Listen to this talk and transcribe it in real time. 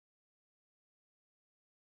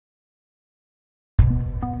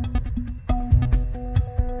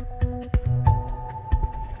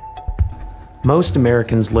Most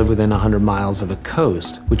Americans live within 100 miles of a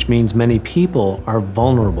coast, which means many people are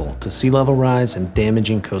vulnerable to sea level rise and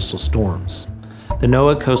damaging coastal storms. The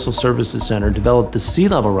NOAA Coastal Services Center developed the Sea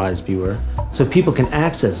Level Rise Viewer so people can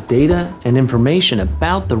access data and information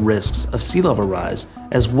about the risks of sea level rise,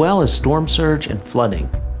 as well as storm surge and flooding.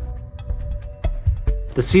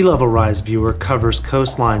 The Sea Level Rise Viewer covers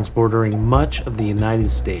coastlines bordering much of the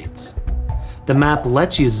United States. The map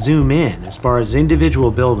lets you zoom in as far as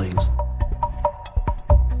individual buildings.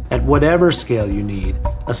 At whatever scale you need,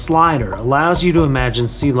 a slider allows you to imagine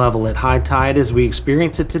sea level at high tide as we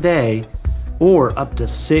experience it today, or up to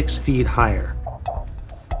 6 feet higher.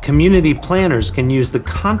 Community planners can use the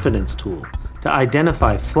Confidence tool to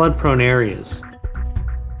identify flood-prone areas.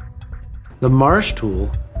 The Marsh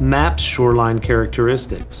tool maps shoreline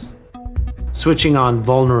characteristics. Switching on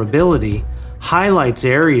vulnerability highlights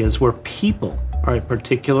areas where people are at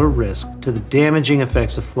particular risk to the damaging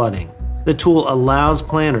effects of flooding. The tool allows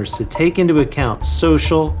planners to take into account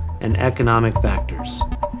social and economic factors.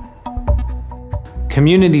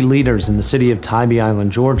 Community leaders in the city of Tybee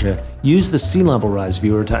Island, Georgia, use the Sea Level Rise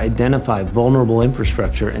Viewer to identify vulnerable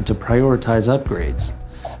infrastructure and to prioritize upgrades.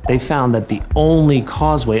 They found that the only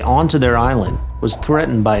causeway onto their island was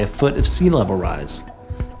threatened by a foot of sea level rise.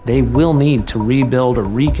 They will need to rebuild or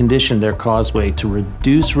recondition their causeway to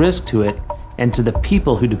reduce risk to it and to the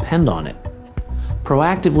people who depend on it.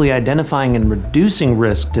 Proactively identifying and reducing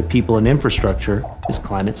risk to people and infrastructure is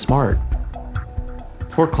climate smart.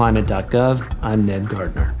 For Climate.gov, I'm Ned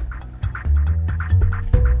Gardner.